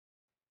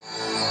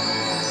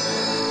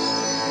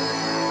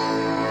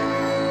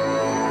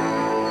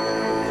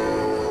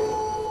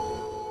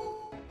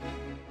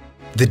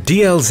The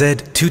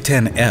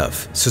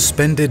DLZ210F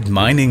suspended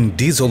mining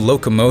diesel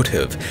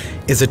locomotive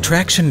is a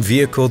traction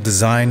vehicle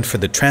designed for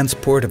the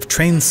transport of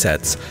train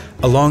sets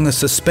along a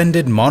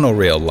suspended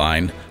monorail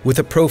line with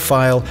a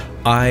profile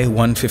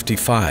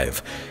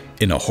I-155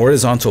 in a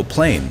horizontal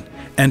plane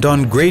and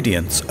on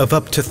gradients of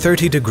up to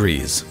 30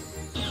 degrees.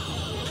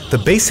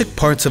 The basic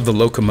parts of the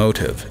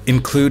locomotive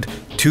include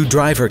 2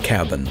 driver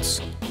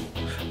cabins,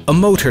 a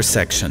motor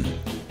section,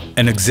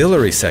 an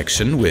auxiliary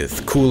section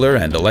with cooler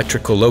and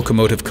electrical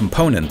locomotive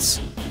components,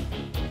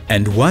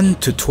 and 1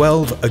 to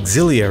 12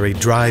 auxiliary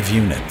drive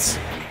units.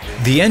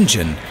 The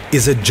engine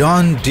is a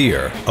John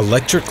Deere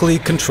electrically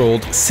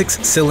controlled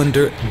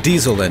 6-cylinder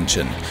diesel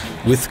engine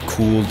with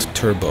cooled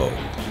turbo.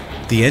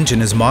 The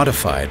engine is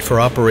modified for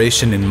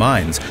operation in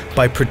mines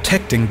by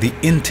protecting the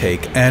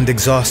intake and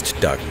exhaust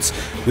ducts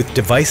with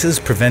devices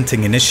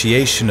preventing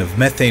initiation of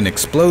methane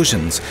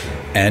explosions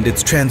and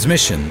its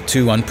transmission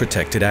to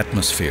unprotected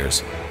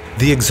atmospheres.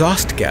 The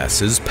exhaust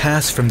gases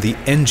pass from the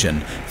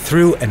engine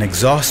through an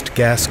exhaust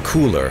gas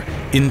cooler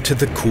into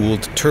the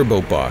cooled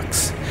turbo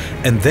box,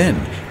 and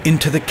then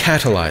into the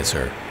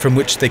catalyzer, from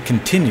which they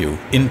continue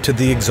into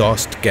the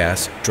exhaust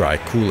gas dry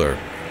cooler.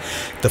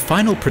 The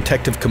final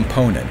protective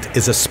component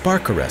is a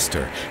spark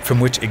arrestor from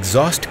which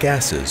exhaust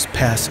gases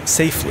pass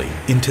safely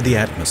into the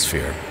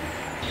atmosphere.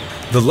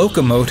 The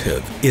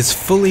locomotive is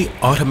fully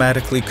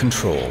automatically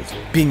controlled,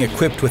 being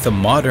equipped with a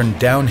modern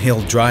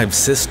downhill drive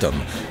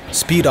system,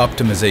 speed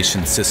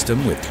optimization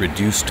system with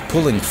reduced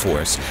pulling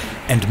force,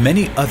 and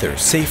many other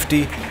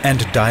safety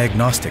and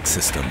diagnostic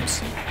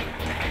systems.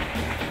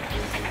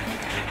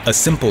 A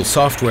simple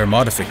software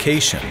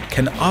modification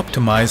can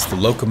optimize the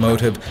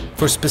locomotive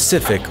for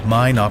specific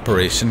mine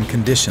operation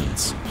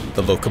conditions.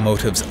 The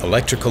locomotive's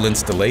electrical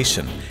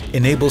installation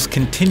enables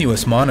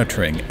continuous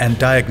monitoring and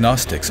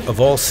diagnostics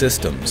of all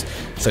systems,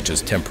 such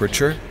as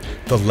temperature,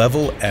 the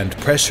level and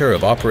pressure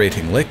of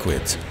operating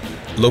liquids,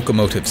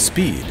 locomotive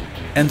speed,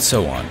 and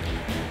so on.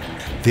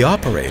 The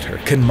operator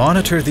can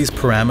monitor these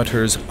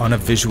parameters on a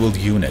visual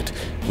unit,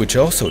 which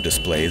also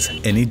displays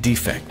any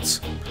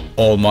defects.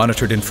 All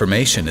monitored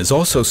information is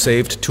also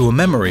saved to a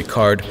memory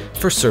card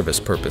for service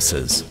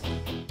purposes.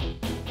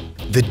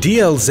 The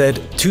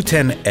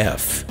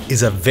DLZ210F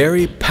is a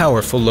very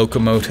powerful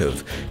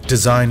locomotive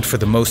designed for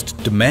the most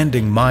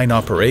demanding mine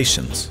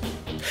operations.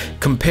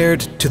 Compared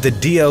to the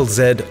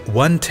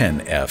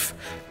DLZ110F,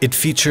 it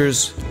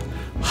features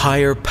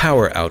higher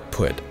power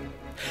output,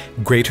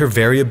 greater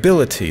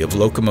variability of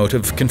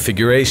locomotive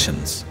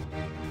configurations,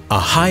 a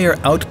higher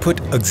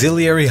output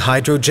auxiliary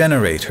hydro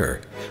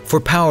generator for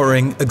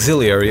powering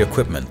auxiliary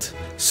equipment,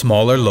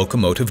 smaller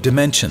locomotive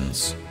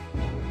dimensions,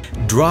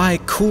 dry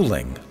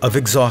cooling of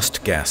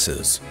exhaust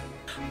gases,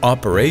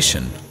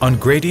 operation on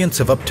gradients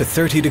of up to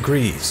 30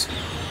 degrees,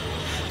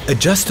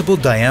 adjustable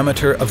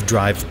diameter of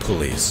drive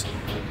pulleys,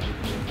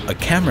 a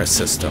camera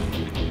system,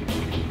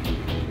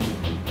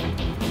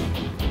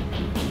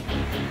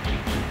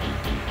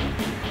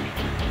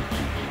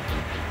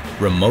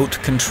 remote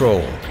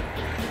control,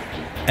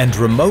 and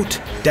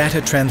remote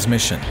data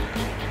transmission.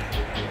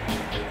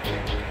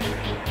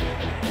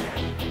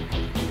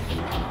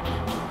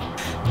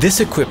 This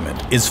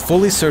equipment is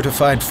fully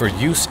certified for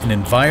use in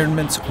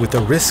environments with a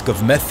risk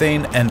of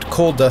methane and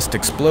coal dust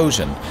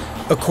explosion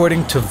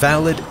according to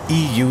valid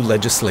EU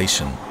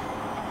legislation.